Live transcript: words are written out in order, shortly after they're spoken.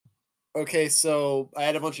Okay, so I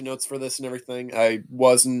had a bunch of notes for this and everything. I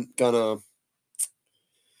wasn't gonna.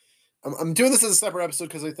 I'm doing this as a separate episode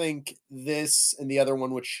because I think this and the other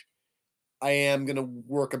one, which I am gonna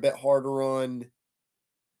work a bit harder on.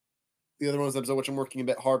 The other one's episode, which I'm working a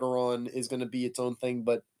bit harder on, is gonna be its own thing.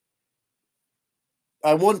 But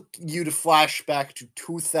I want you to flash back to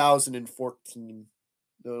 2014.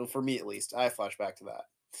 No, for me at least, I flash back to that.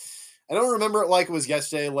 I don't remember it like it was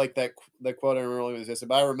yesterday, like that quote I remember it was yesterday,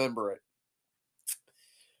 but I remember it.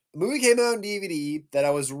 The movie came out on DVD that I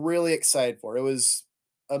was really excited for. It was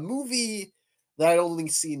a movie that I'd only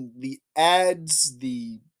seen the ads,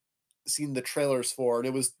 seen the trailers for, and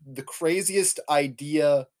it was the craziest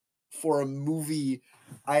idea for a movie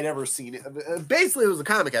I'd ever seen. Basically, it was a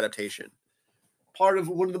comic adaptation, part of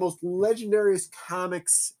one of the most legendary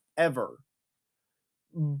comics ever.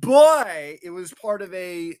 But it was part of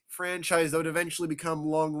a franchise that would eventually become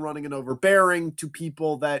long running and overbearing to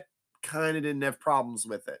people that kind of didn't have problems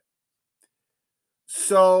with it.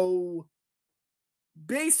 So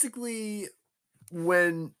basically,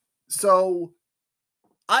 when so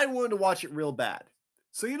I wanted to watch it real bad.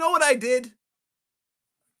 So you know what I did?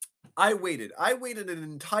 I waited. I waited an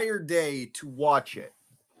entire day to watch it.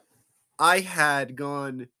 I had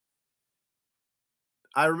gone.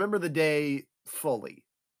 I remember the day fully.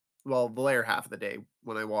 Well, the later half of the day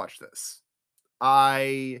when I watched this.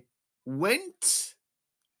 I went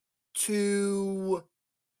to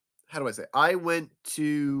how do I say? I went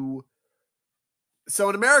to so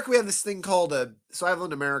in America we have this thing called a so I live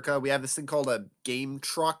in America, we have this thing called a game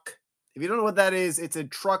truck. If you don't know what that is, it's a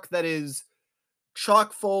truck that is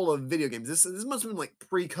chock full of video games. This must have been like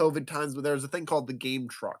pre-COVID times, but there was a thing called the game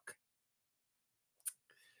truck.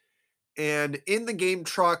 And in the game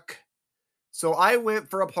truck, so I went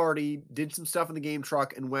for a party, did some stuff in the game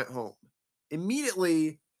truck, and went home.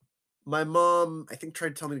 Immediately, my mom, I think, tried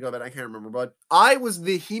to tell me to go to bed. I can't remember, but I was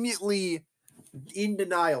vehemently in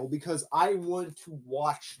denial because I wanted to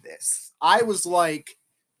watch this. I was like,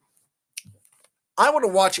 I want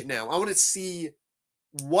to watch it now. I want to see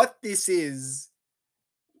what this is,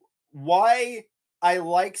 why I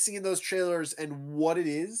like seeing those trailers and what it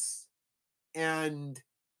is. And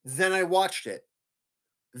then I watched it.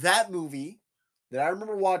 That movie that I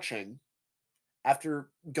remember watching after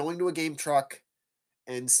going to a game truck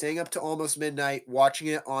and staying up to almost midnight, watching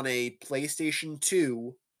it on a PlayStation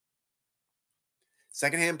 2,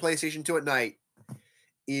 secondhand PlayStation 2 at night,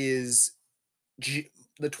 is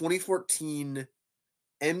the 2014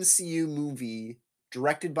 MCU movie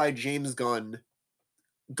directed by James Gunn,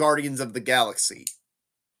 Guardians of the Galaxy.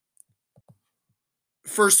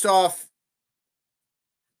 First off,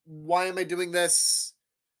 why am I doing this?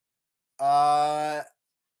 I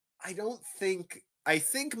don't think I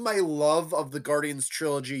think my love of the Guardians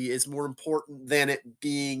trilogy is more important than it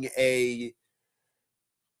being a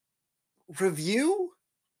review,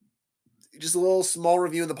 just a little small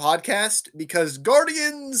review in the podcast because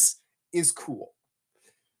Guardians is cool.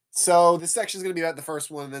 So this section is going to be about the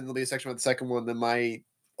first one, and then there'll be a section about the second one, then my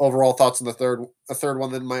overall thoughts on a third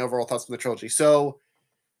one, then my overall thoughts on the trilogy. So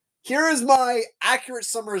here is my accurate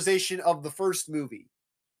summarization of the first movie.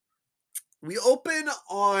 We open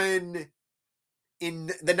on in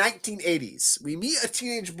the 1980s. We meet a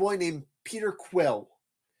teenage boy named Peter Quill.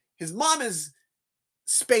 His mom is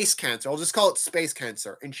space cancer. I'll just call it space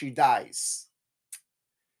cancer, and she dies.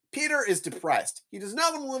 Peter is depressed. He does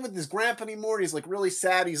not want to live with his grandpa anymore. He's like really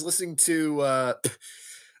sad. He's listening to I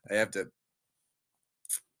have to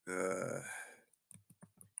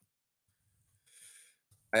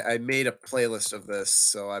I made a playlist of this,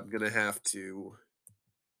 so I'm gonna have to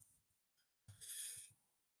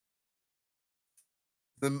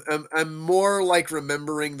I'm more like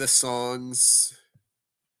remembering the songs.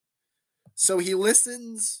 So he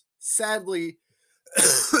listens, sadly,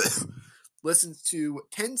 listens to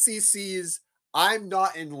 10cc's I'm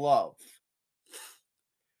Not in Love.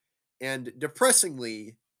 And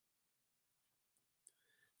depressingly,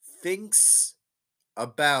 thinks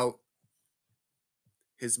about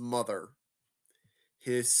his mother,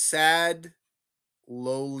 his sad,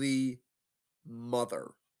 lowly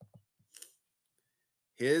mother.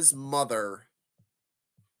 His mother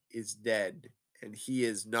is dead, and he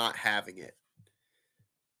is not having it.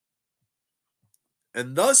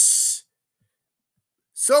 And thus,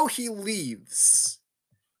 so he leaves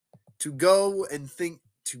to go and think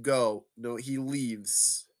to go. No, he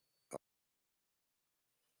leaves.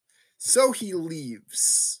 So he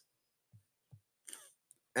leaves.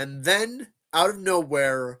 And then, out of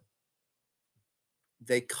nowhere,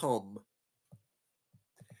 they come.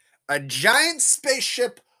 A giant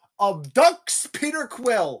spaceship abducts Peter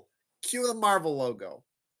Quill. Cue the Marvel logo.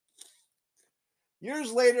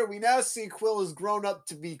 Years later, we now see Quill has grown up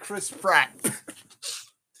to be Chris Pratt.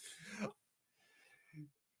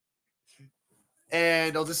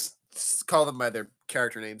 And I'll just call them by their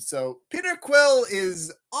character names. So Peter Quill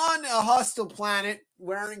is on a hostile planet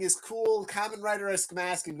wearing his cool Kamen Rider-esque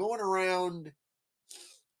mask and going around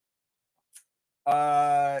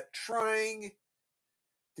trying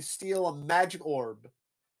to steal a magic orb.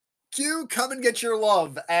 Q, come and get your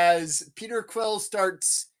love, as Peter Quill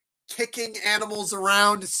starts kicking animals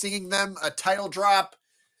around, singing them a title drop.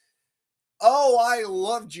 Oh, I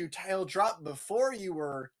loved you, title drop, before you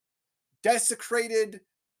were desecrated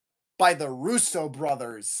by the Russo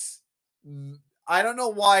brothers. I don't know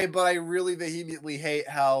why, but I really vehemently hate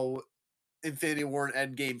how Infinity War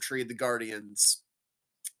and Endgame treated the Guardians.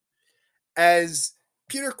 As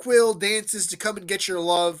Peter Quill dances to come and get your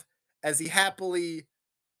love, as he happily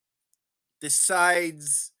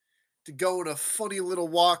decides to go on a funny little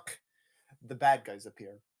walk, the bad guys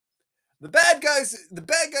appear. The bad guys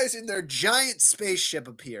in their giant spaceship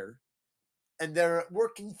appear, and they're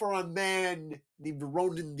working for a man named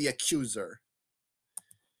Ronan the Accuser.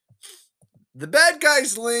 The bad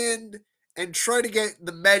guys land and try to get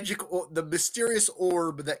the mysterious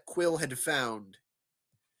orb that Quill had found.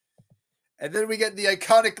 And then we get the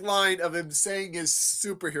iconic line of him saying his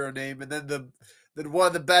superhero name, and then one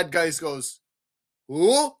of the bad guys goes,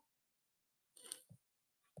 "Who?"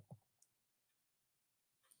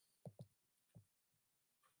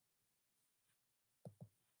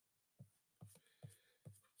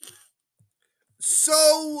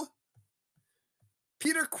 So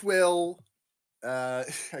Peter Quill, I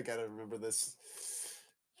gotta remember this.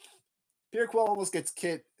 Peter Quill almost gets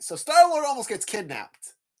So Star-Lord almost gets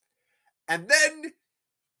kidnapped, and then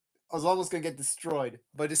I was almost gonna get destroyed,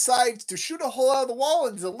 but decides to shoot a hole out of the wall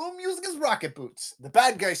and Zaloom using his rocket boots. The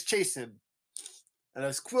bad guys chase him, and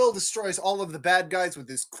as Quill destroys all of the bad guys with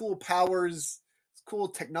his cool powers, his cool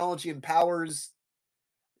technology and powers,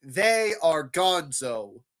 they are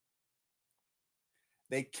gonzo.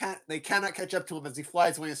 They cannot catch up to him as he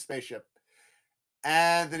flies away in a spaceship.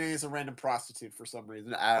 And then he's a random prostitute for some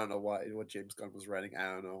reason. I don't know what James Gunn was writing.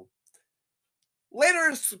 I don't know.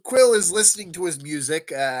 Later, Quill is listening to his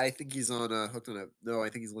music. I think he's on hooked on a. No, I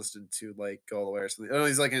think he's listening to like Go Away or something. Oh,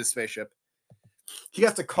 he's like in his spaceship. He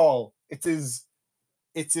gets a call. It's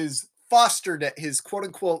his foster dad. His quote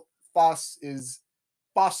unquote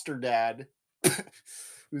foster dad,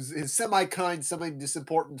 who's his semi-kind,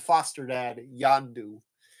 semi-disimportant foster dad, Yondu,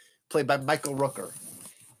 played by Michael Rooker.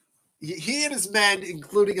 He and his men,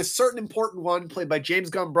 including a certain important one played by James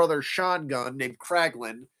Gunn brother Sean Gunn, named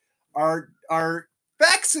Kraglin, are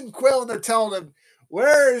faxing Quill, and they're telling him,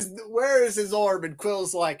 where is his orb? And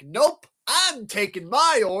Quill's like, nope, I'm taking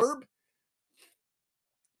my orb.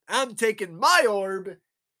 I'm taking my orb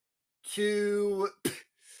to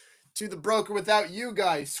the broker without you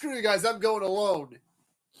guys. Screw you guys, I'm going alone.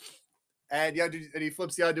 And he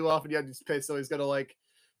flips Yondu off, and Yondu's pissed, so he's gonna like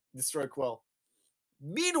destroy Quill.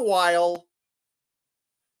 Meanwhile,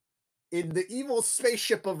 in the evil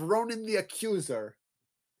spaceship of Ronan the Accuser,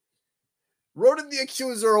 Ronan the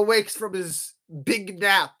Accuser awakes from his big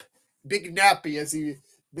nappy, as he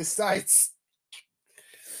decides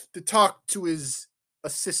to talk to his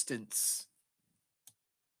assistants,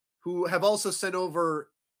 who have also sent over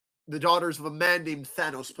the daughters of a man named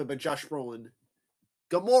Thanos, played by Josh Brolin,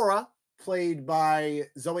 Gamora, played by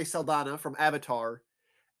Zoe Saldana from Avatar,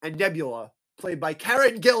 and Nebula, played by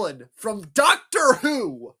Karen Gillan from Doctor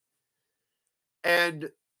Who.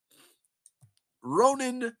 And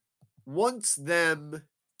Ronan wants them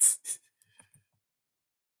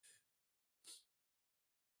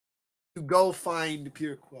to go find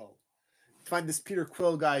Peter Quill. Find this Peter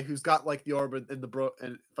Quill guy who's got like the orb and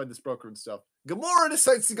and find this broker and stuff. Gamora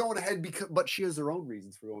decides to go on ahead but she has her own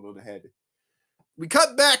reasons for going on ahead. We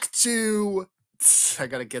cut back to I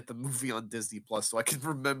gotta get the movie on Disney Plus so I can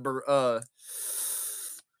remember. I'm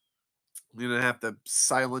gonna have to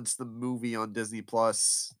silence the movie on Disney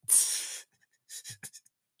Plus.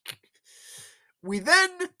 We then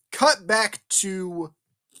cut back to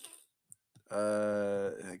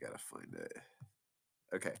I gotta find it.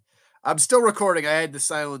 Okay. I'm still recording. I had to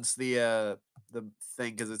silence the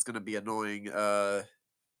thing because it's gonna be annoying.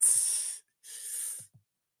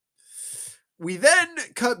 We then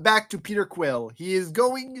cut back to Peter Quill. He is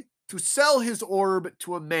going to sell his orb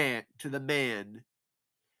to the man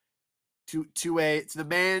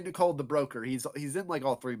called the Broker. He's in like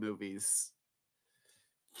all three movies.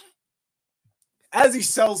 As he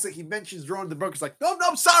sells it, he mentions Ronan the Broker's like, no,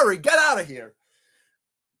 I'm sorry, get out of here.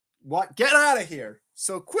 What? Get out of here.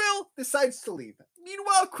 So Quill decides to leave.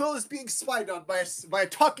 Meanwhile, Quill is being spied on by a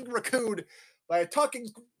talking raccoon by a talking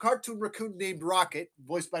cartoon raccoon named Rocket,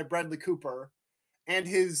 voiced by Bradley Cooper, and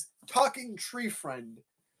his talking tree friend,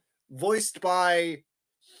 voiced by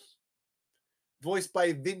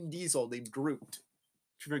Vin Diesel, named Groot.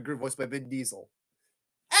 Tree friend Groot, voiced by Vin Diesel.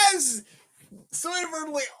 As so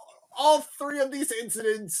inadvertently, all three of these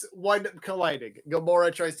incidents wind up colliding.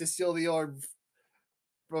 Gamora tries to steal the orb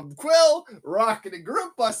from Quill, Rocket and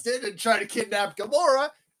Groot bust in and try to kidnap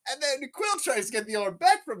Gamora, and then Quill tries to get the orb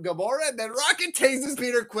back from Gamora, and then Rocket tases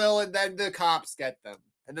Peter Quill, and then the cops get them.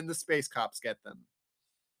 And then the space cops get them.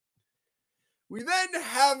 We then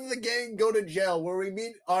have the gang go to jail, where we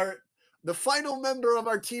meet the final member of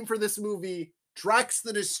our team for this movie, Drax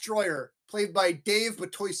the Destroyer, played by Dave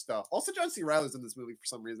Bautista. Also, John C. Reilly's in this movie for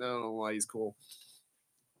some reason. I don't know why he's cool.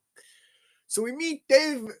 So we meet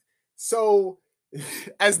Dave. So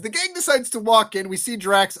as the gang decides to walk in, we see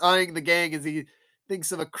Drax eyeing the gang as he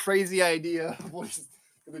thinks of a crazy idea of what he's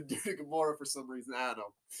going to do to Gamora for some reason. I don't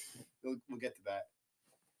know. We'll get to that.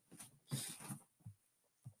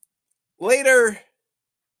 Later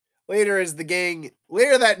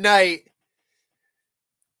that night,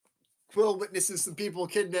 Quill witnesses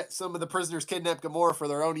some of the prisoners kidnap Gamora for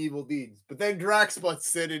their own evil deeds. But then Drax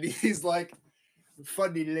butts in and he's like,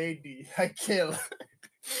 funny lady, I kill.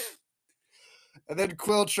 And then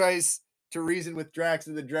Quill tries to reason with Drax,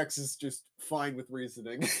 and then Drax is just fine with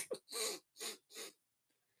reasoning.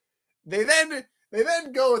 They then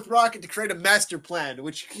go with Rocket to create a master plan,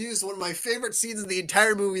 which is one of my favorite scenes in the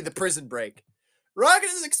entire movie, the prison break. Rocket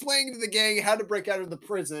is explaining to the gang how to break out of the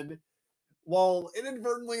prison, while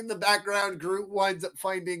inadvertently in the background, Groot winds up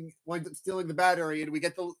stealing the battery, and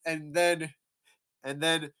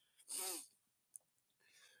then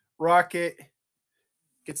Rocket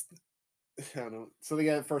gets, I don't know. So they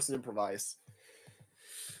get it first and improvise.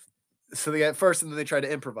 So they get it first, and then they try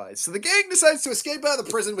to improvise. So the gang decides to escape out of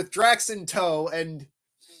the prison with Drax in tow,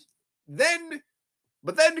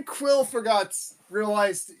 but then Quill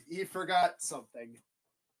realized he forgot something.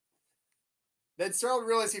 Then Sterling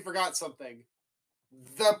realized he forgot something.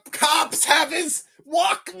 The cops have his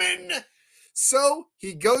Walkman! So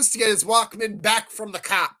he goes to get his Walkman back from the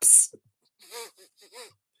cops.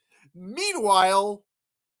 Meanwhile,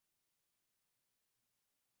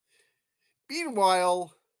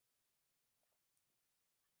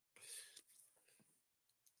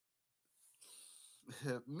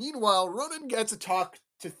 Ronan gets a talk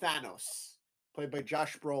to Thanos, played by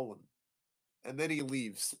Josh Brolin, and then he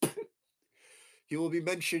leaves. He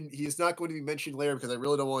is not going to be mentioned later because I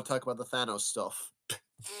really don't want to talk about the Thanos stuff.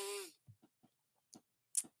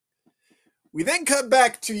 We then come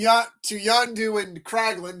back to Yondu and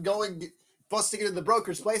Kraglin busting into the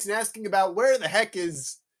broker's place and asking about where the heck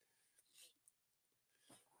is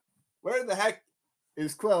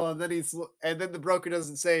Quill, and then the broker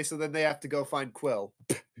doesn't say, so then they have to go find Quill.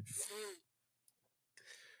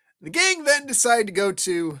 The gang then decide to go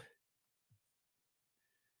to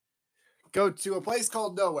a place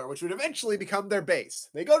called Nowhere, which would eventually become their base.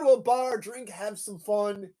 They go to a bar, drink, have some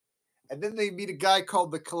fun, and then they meet a guy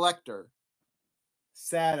called the Collector.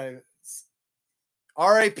 Sad.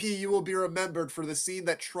 R.I.P. You will be remembered for a scene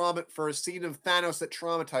of Thanos that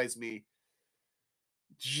traumatized me.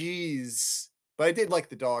 Jeez. But I did like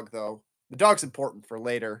the dog, though. The dog's important for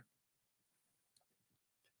later.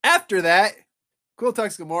 After that, Quill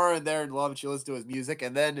talks Gamora, and they're in love, and she listens to his music,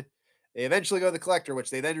 and then they eventually go to the Collector, which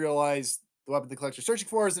they then realize the weapon the Collector's searching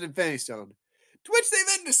for is an Infinity Stone, to which they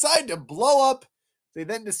then decide to blow up. They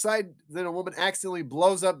then decide that a woman accidentally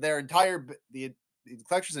blows up the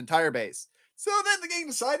Collector's entire base. So then the gang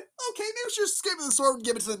decide, okay, maybe we should just escape with the sword and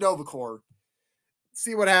give it to the Nova Corps.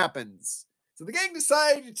 See what happens. So the gang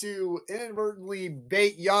decide to inadvertently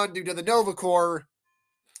bait Yondu to the Nova Corps.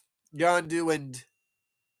 Yondu and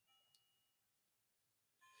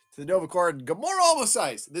to the Nova Corps, and Gamora almost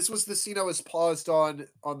dies. This was the scene I was paused on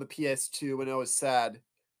the PS2 when I was sad.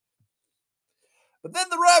 But then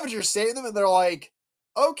the Ravagers save them, and they're like,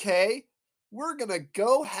 okay, we're gonna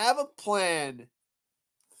go have a plan.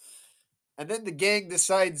 And then the gang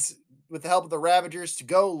decides, with the help of the Ravagers, to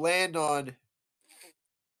go land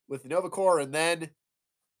with the Nova Corps and then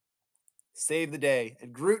save the day.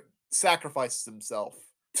 And Groot sacrifices himself.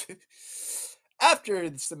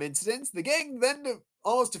 After some incidents, the gang then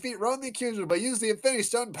almost defeat Ronan the Accuser by using the Infinity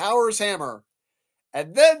Stone Power's hammer.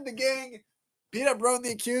 And then the gang beat up Ronan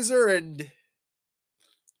the Accuser, and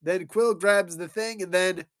then Quill grabs the thing, and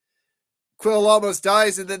then Quill almost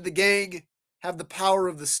dies, and then the gang have the power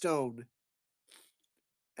of the stone.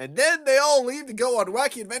 And then they all leave to go on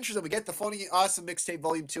wacky adventures, and we get the Funny Awesome Mixtape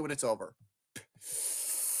Volume 2, and it's over.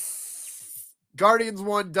 Guardians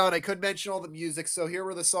 1 done. I could mention all the music. So here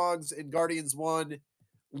were the songs in Guardians 1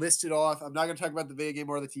 listed off. I'm not going to talk about the video game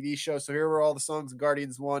or the TV show. So here were all the songs in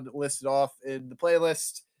Guardians 1 listed off in the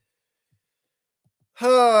playlist.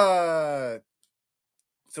 So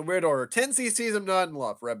weird order. 10 CCs, I'm not in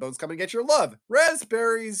love. Redbone's coming to get your love.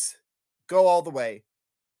 Raspberries, go all the way.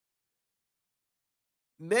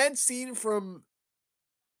 Mad scene from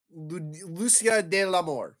Lucia de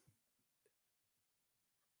l'Amour.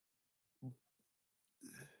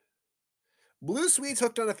 Blue Sweets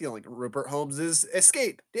hooked on a feeling. Rupert Holmes's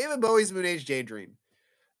Escape. David Bowie's Moon Age Daydream.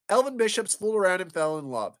 Elvin Bishop's Fooled Around and Fell in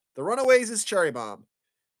Love. The Runaways' Cherry Bomb.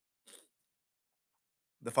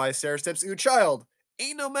 The Five Stair Steps Ooh Child.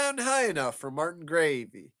 Ain't No Mountain High Enough from Martin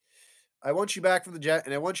Gravy. I Want You Back from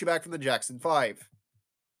the Jackson 5.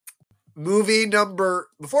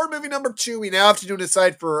 Before movie number 2, we now have to do an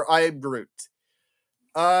aside for I Am Groot.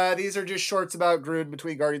 These are just shorts about Groot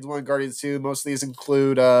between Guardians 1 and Guardians 2. Most of these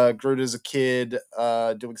include Groot as a kid,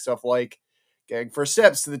 doing stuff like getting first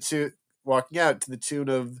steps walking out to the tune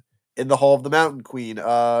of In the Hall of the Mountain Queen,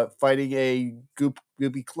 fighting a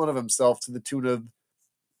goopy clone of himself to the tune of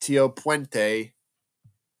Tio Puente.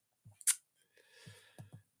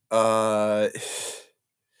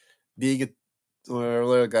 Being a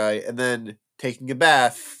little guy, and then taking a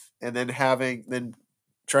bath, and then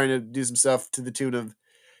trying to do some stuff to the tune of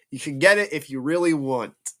You Can Get It If You Really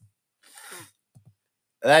Want.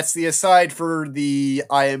 That's the aside for the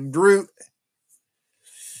I Am Groot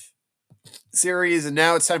series, and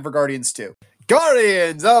now it's time for Guardians 2.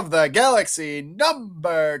 Guardians of the Galaxy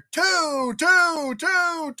number 2.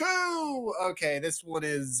 Okay, this one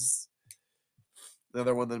is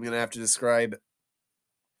another one that I'm going to have to describe.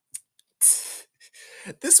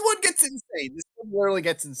 This one gets insane. This one literally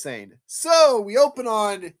gets insane. So we open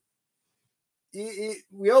on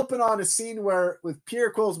a scene with Peter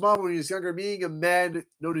Quill's mom when he was younger, meeting a man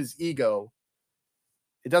known as Ego.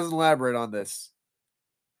 It doesn't elaborate on this.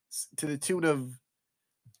 To the tune of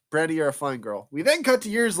Brandy, You're a Fine Girl. We then cut to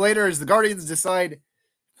years later as the Guardians decide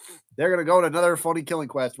they're going to go on another funny killing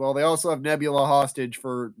quest. Well, they also have Nebula hostage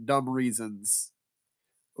for dumb reasons.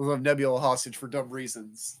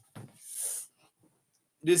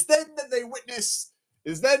 It is then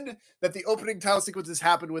that the opening title sequences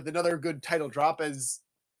happen with another good title drop as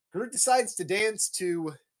Groot decides to dance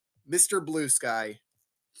to Mr. Blue Sky.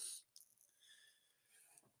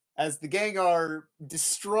 As the gang are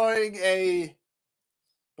destroying a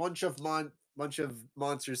bunch of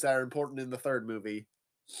monsters that are important in the third movie.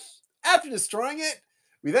 After destroying it,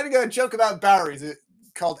 we then got a joke about Boweries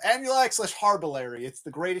called Amulak/Harbalary. It's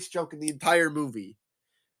the greatest joke in the entire movie.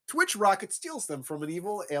 To which Rocket steals them from an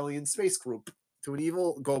evil alien space group to an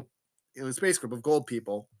evil space group of gold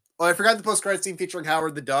people. Oh, I forgot the post-credit scene featuring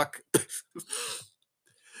Howard the Duck.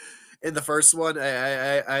 In the first one,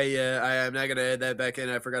 I'm not gonna add that back in.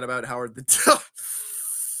 I forgot about Howard the Duck.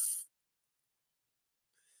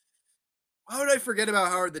 How would I forget about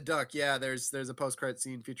Howard the Duck? Yeah, there's a post-credit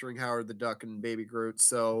scene featuring Howard the Duck and Baby Groot.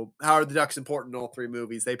 So Howard the Duck's important in all 3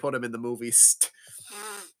 movies. They put him in the movies.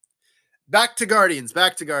 Back to Guardians.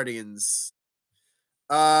 The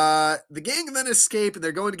gang then escape and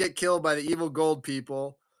they're going to get killed by the evil gold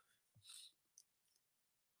people.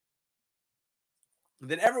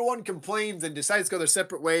 Then everyone complains and decides to go their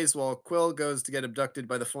separate ways while Quill goes to get abducted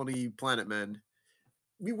by the funny planet men.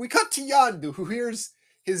 We cut to Yondu, who hears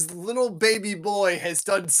his little baby boy has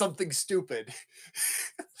done something stupid.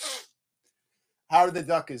 Howard the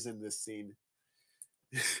Duck is in this scene.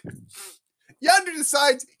 Yondu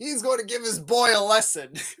decides he's going to give his boy a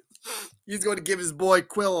lesson. He's going to give his boy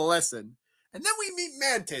Quill a lesson. And then we meet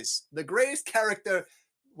Mantis, the greatest character,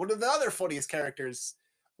 one of the other funniest characters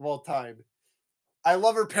of all time. I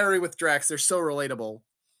love her pairing with Drax. They're so relatable.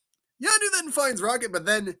 Yondu then finds Rocket, but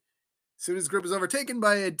then soon his group is overtaken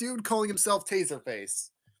by a dude calling himself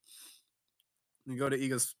Taserface. We go to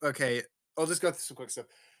Ego's. Okay, I'll just go through some quick stuff.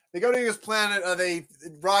 They go to Ego's planet.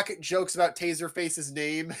 Rocket jokes about Taserface's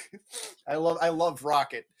name. I love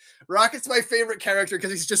Rocket. Rocket's my favorite character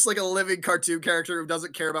because he's just like a living cartoon character who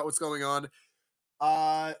doesn't care about what's going on.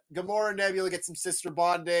 Gamora and Nebula get some sister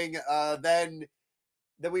bonding. Then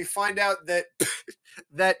we find out that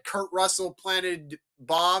that Kurt Russell planted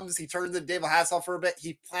bombs. He turned into David Hasselhoff for a bit.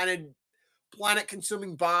 He planted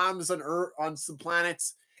planet-consuming bombs on some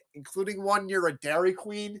planets, including one near a Dairy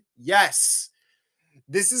Queen. Yes.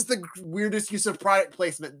 This is the weirdest use of product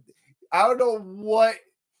placement. I don't know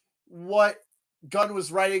what Gunn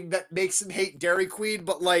was writing that makes him hate Dairy Queen,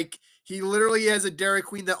 but like he literally has a Dairy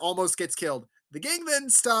Queen that almost gets killed. The gang then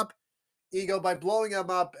stop Ego by blowing him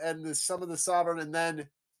up and some of the Sovereign, and then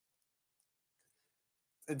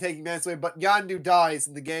and taking Mance away, but Yondu dies,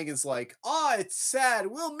 and the gang is like, "Ah, it's sad.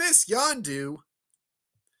 We'll miss Yondu."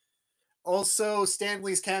 Also,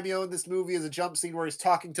 Stanley's cameo in this movie is a jump scene where he's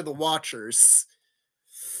talking to the Watchers.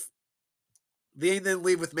 They then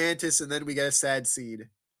leave with Mantis, and then we get a sad scene.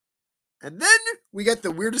 And then we get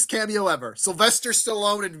the weirdest cameo ever. Sylvester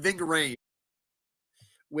Stallone and Ving Rhames.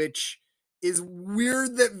 Which is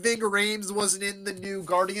weird that Ving Rhames wasn't in the new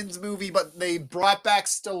Guardians movie, but they brought back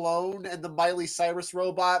Stallone and the Miley Cyrus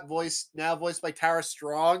robot, voiced by Tara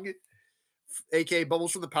Strong, aka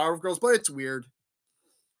Bubbles from the Powerpuff Girls, but it's weird.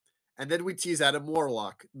 And then we tease Adam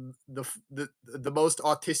Warlock, the most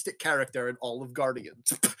autistic character in all of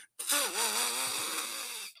Guardians.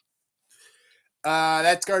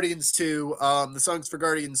 That's Guardians 2. The songs for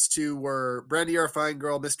Guardians 2 were Brandy Our Fine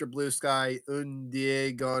Girl, Mr. Blue Sky, Un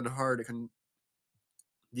Dia Gone Hard,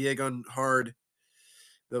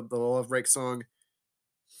 the Love Break song.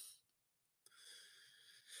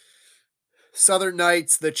 Southern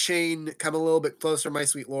Nights, The Chain, Come a Little Bit Closer, My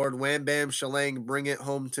Sweet Lord, Wham Bam Shalang, Bring It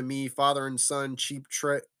Home to Me, Father and Son, Cheap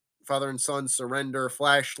Trick, Father and Son, Surrender,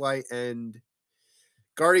 Flashlight, and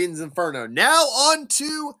Guardians Inferno. Now on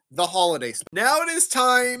to the holiday. Now it is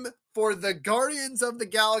time for the Guardians of the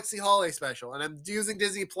Galaxy holiday special. And I'm using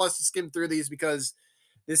Disney Plus to skim through these because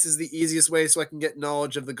this is the easiest way so I can get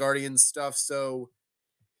knowledge of the Guardians stuff. So,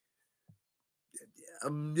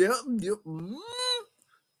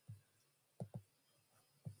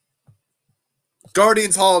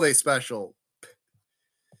 Guardians holiday special.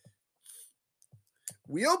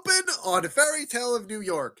 We open on a fairy tale of New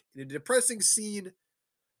York in a depressing scene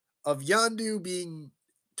of Yondu being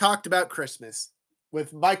talked about Christmas,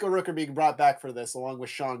 with Michael Rooker being brought back for this, along with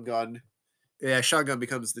Sean Gunn. Yeah, Sean Gunn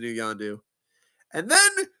becomes the new Yondu. And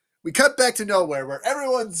then we cut back to nowhere, where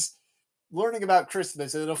everyone's learning about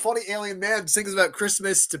Christmas, and a funny alien man sings about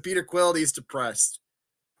Christmas to Peter Quill, and he's depressed.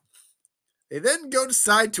 They then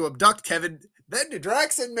decide to abduct Kevin. Then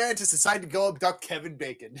Drax and Mantis decide to go abduct Kevin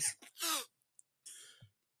Bacon.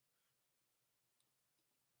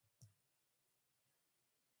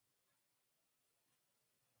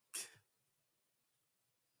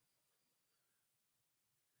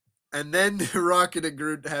 And then Rocket and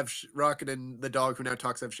Groot have Rocket and the dog who now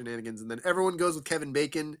talks have shenanigans, and then everyone goes with Kevin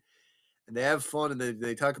Bacon, and they have fun, and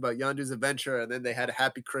they talk about Yondu's adventure, and then they had a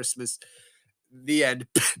happy Christmas. The end.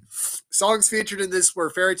 Songs featured in this were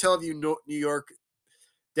Fairy Tale of New York,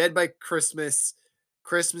 Dead by Christmas,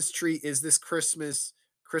 Christmas Tree, Is This Christmas,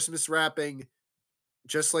 Christmas Wrapping,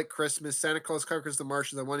 Just Like Christmas, Santa Claus Conquers the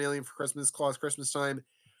Martians, I Want Alien for Christmas, Claus Christmas Time,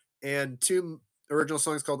 and 2 original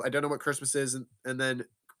songs called I Don't Know What Christmas Is, and then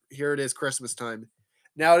Here It Is, Christmas Time.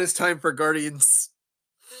 Now it is time for Guardians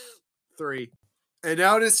 3. And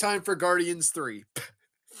now it is time for Guardians 3.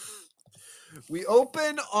 We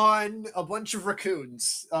open on a bunch of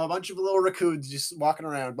raccoons, a bunch of little raccoons just walking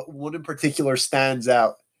around, but one in particular stands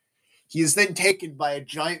out. He is then taken by a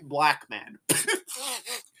giant black man.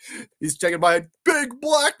 He's taken by a big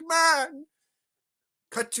black man.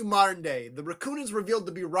 Cut to modern day. The raccoon is revealed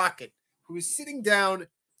to be Rocket, who is sitting down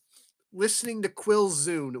listening to Quill's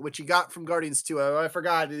Zune, which he got from Guardians 2. I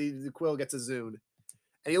forgot the Quill gets a Zune.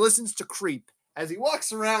 And he listens to Creep as he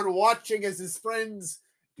walks around watching as his friends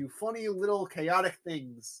do funny little chaotic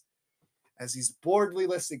things as he's boredly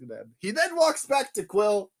listening to them. He then walks back to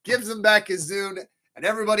Quill, gives him back his Zune, and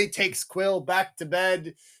everybody takes Quill back to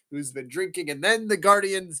bed, who's been drinking, and then the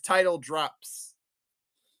Guardians title drops.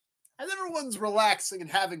 As everyone's relaxing and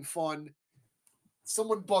having fun,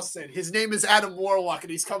 someone busts in. His name is Adam Warlock,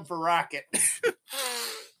 and he's come for Rocket.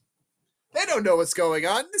 They don't know what's going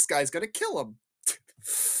on. This guy's going to kill him.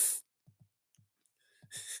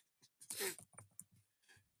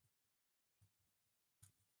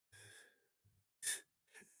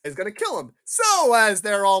 Is going to kill him. So, as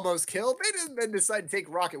they're almost killed, they then decide to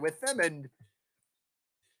take Rocket with them, and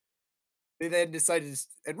they then decided,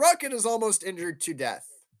 and Rocket is almost injured to death.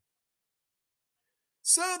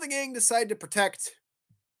 So the gang decide to protect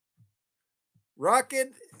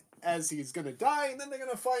Rocket as he's going to die, and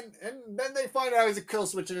then they find out he's a kill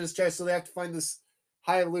switch in his chest, so they have to find this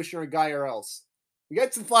high evolutionary guy or else. We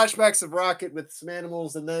get some flashbacks of Rocket with some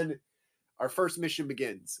animals, and then our first mission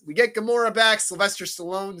begins. We get Gamora back. Sylvester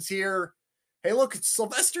Stallone's here. Hey, look, it's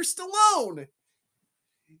Sylvester Stallone.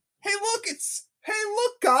 Hey, look,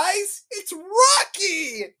 guys, it's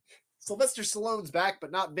Rocky. Sylvester Stallone's back, but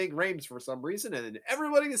not Ving Rhames for some reason, and then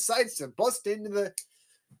everybody decides to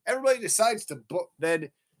then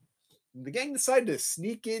the gang decided to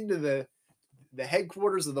sneak into the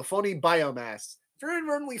headquarters of the Funny Biomass,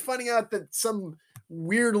 inadvertently finding out that some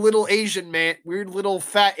weird little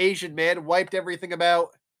fat Asian man wiped everything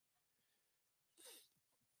about.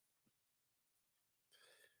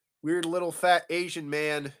 Weird little fat Asian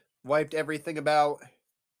man wiped everything about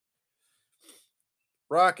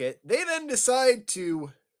Rocket. They then decide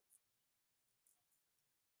to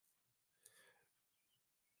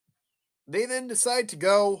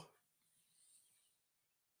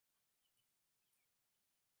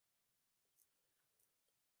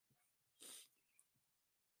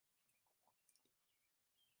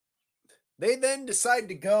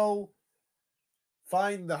go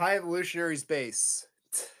find the High Evolutionaries base.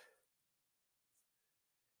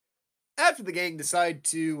 After the gang decide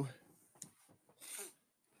to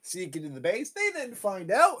sneak into the base, they then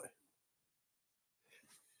find out.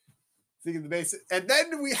 Sneak into the base, and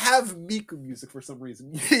then we have Miku music for some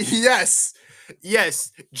reason. Yes,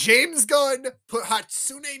 James Gunn put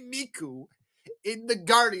Hatsune Miku in the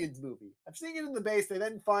Guardians movie. I'm seeing it in the base. They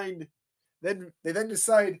then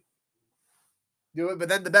decide do it, but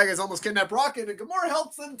then the bad guys almost kidnap Rocket, and Gamora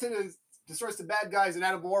helps them to destroy some bad guys, and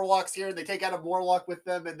Adam Warlock's here, and they take Adam Warlock with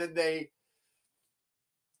them, and then they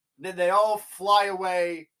all fly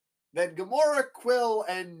away. Then Gamora, Quill,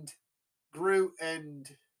 and Groot,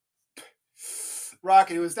 and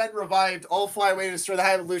Rocket, who is then revived, all fly away to destroy the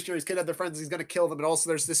High Evolutionaries, kidnap their friends, he's going to kill them, and also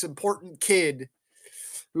there's this important kid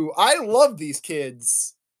who I love these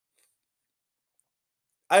kids.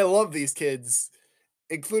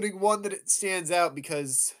 Including one that stands out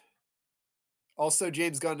because also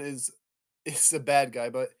James Gunn is a bad guy,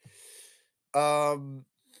 but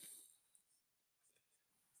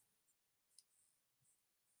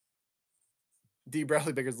D.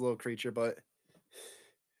 Bradley Baker's a little creature, but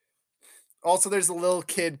also there's a little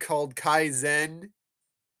kid called Kaizen.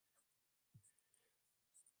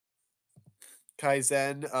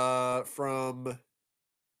 From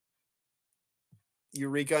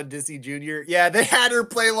Eureka on Disney Junior. Yeah, they had her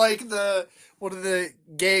play like one of the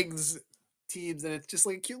gang's teams, and it's just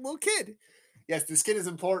like a cute little kid. Yes, this kid is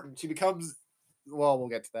important. She becomes. Well, we'll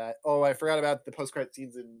get to that. Oh, I forgot about the post-credit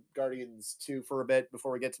scenes in Guardians 2 for a bit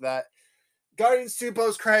before we get to that. Guardians 2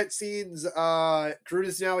 post-credit scenes. Groot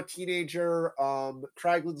is now a teenager.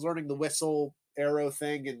 Kraglin's learning the whistle arrow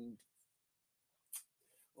thing, and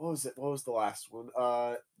what was it? What was the last one?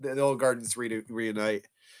 The old Guardians reunite.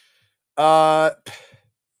 I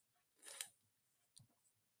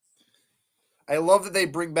love that they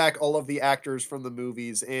bring back all of the actors from the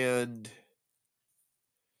movies, and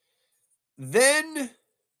then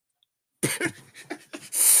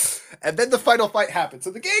and then the final fight happens.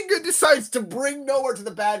 So the gang good decides to bring Nowhere to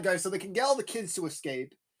the bad guys so they can get all the kids to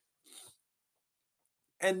escape.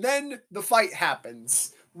 And then the fight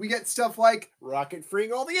happens. We get stuff like Rocket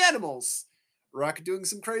freeing all the animals, Rocket doing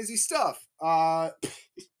some crazy stuff.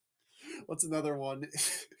 What's another one?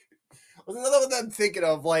 What's another one that I'm thinking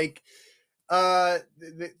of? Like,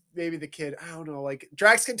 maybe the kid. I don't know. Like,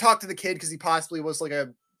 Drax can talk to the kid because he possibly was like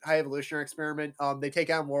a high evolutionary experiment. They take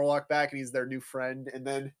out Warlock back, and he's their new friend. And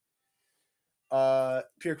then,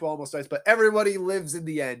 Pierre Quill almost dies, but everybody lives in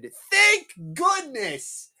the end. Thank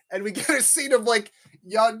goodness. And we get a scene of like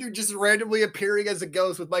Yondu just randomly appearing as a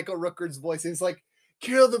ghost with Michael Rooker's voice. And he's like,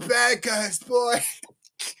 "Kill the bad guys, boy."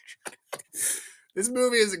 This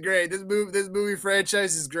movie is great. This movie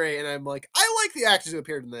franchise is great, and I'm like, I like the actors who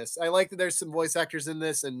appeared in this. I like that there's some voice actors in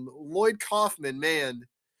this, and Lloyd Kaufman,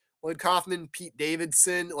 Pete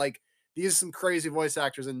Davidson, like these are some crazy voice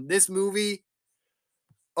actors in this movie.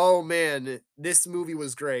 Oh man, this movie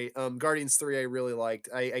was great. Guardians 3 I really liked.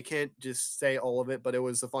 I can't just say all of it, but it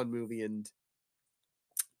was a fun movie, and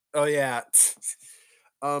oh yeah.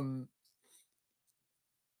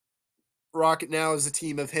 Rocket now is a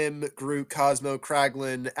team of him, Groot, Cosmo,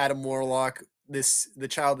 Kraglin, Adam Warlock, the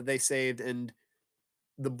child that they saved, and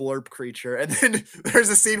the blurb creature. And then there's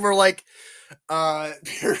a scene where like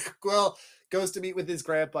Quill goes to meet with his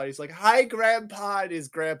grandpa. He's like, "Hi, Grandpa," and his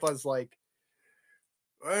grandpa's like,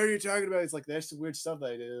 "What are you talking about?" He's like, "There's some weird stuff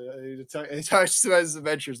that I did." He talks about his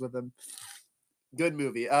adventures with him. Good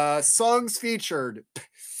movie. Songs featured.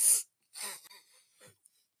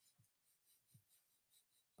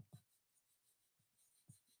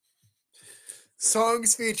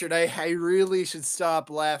 Songs featured. I really should stop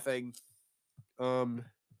laughing.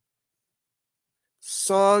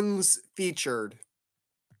 Songs featured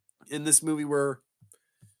in this movie were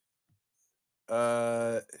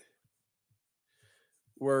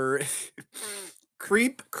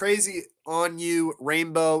Creep, Crazy on You,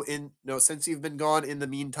 Rainbow, Since You've Been Gone, In the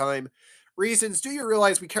Meantime, Reasons, Do You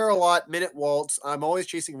Realize We Care a Lot, Minute Waltz, I'm Always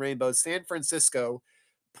Chasing Rainbows, San Francisco,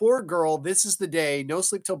 Poor Girl, This Is the Day, No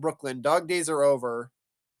Sleep Till Brooklyn, Dog Days Are Over,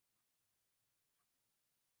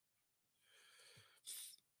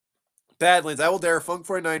 Badlands, I Will Dare, Funk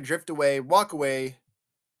 49, Drift Away, Walk Away.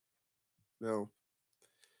 No.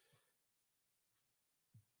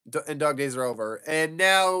 And Dog Days Are Over. And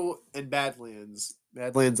now in Badlands.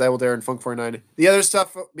 Badlands, I Will Dare, and Funk 49. The other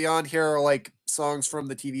stuff beyond here are like songs from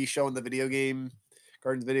the TV show and the video game,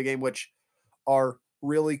 Guardians video game, which are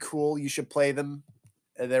really cool. You should play them.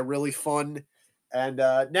 They're really fun. And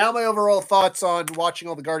now my overall thoughts on watching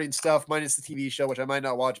all the Guardian stuff, minus the TV show, which I might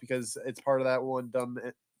not watch because it's part of that one dumb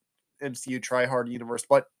MCU try hard universe.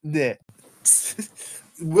 But nah.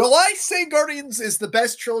 Will I say Guardians is the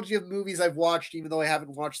best trilogy of movies I've watched, even though I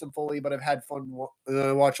haven't watched them fully, but I've had fun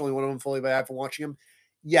watch only one of them fully, but I have fun watching them.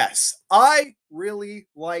 Yes, I really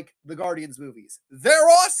like the Guardians movies. They're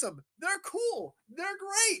awesome. They're cool. They're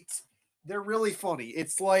great. They're really funny.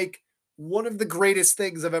 It's like one of the greatest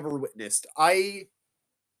things I've ever witnessed. I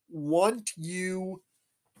want you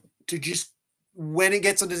to just, when it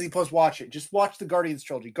gets on Disney Plus, watch it. Just watch the Guardians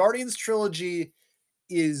trilogy. Guardians trilogy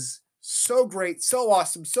is so great, so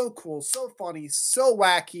awesome, so cool, so funny, so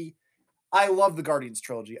wacky. I love the Guardians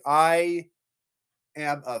trilogy. I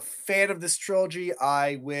am a fan of this trilogy.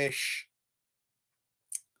 I wish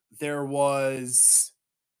there was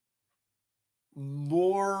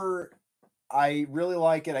more. I really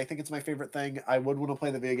like it. I think it's my favorite thing. I would want to play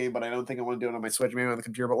the video game, but I don't think I want to do it on my Switch, maybe on the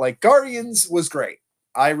computer. But like Guardians was great.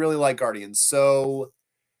 I really like Guardians. So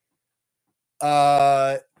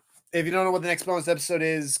if you don't know what the next bonus episode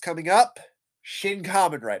is coming up, Shin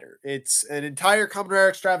Kamen Rider. It's an entire Kamen Rider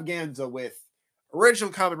extravaganza with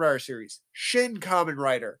original Kamen Rider series, Shin Kamen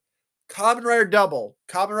Rider, Kamen Rider Double,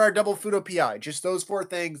 Kamen Rider Double Fudo PI. Just those 4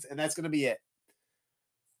 things, and that's going to be it.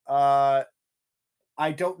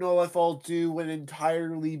 I don't know if I'll do an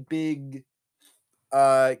entirely big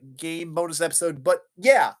game bonus episode, but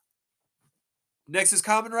yeah. Next is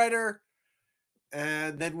Kamen Rider,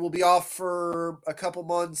 and then we'll be off for a couple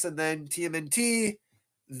months, and then TMNT,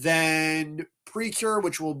 then Precure,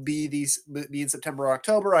 which will be in September or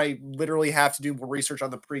October. I literally have to do more research on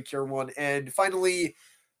the Precure one, and finally,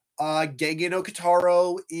 Genge no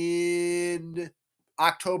Kitaro in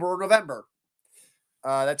October or November.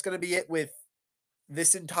 That's going to be it with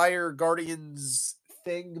this entire Guardians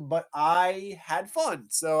thing, but I had fun,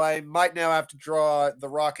 so I might now have to draw the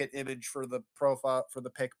rocket image for the profile for the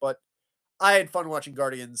pic, but I had fun watching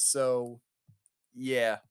Guardians, so yeah.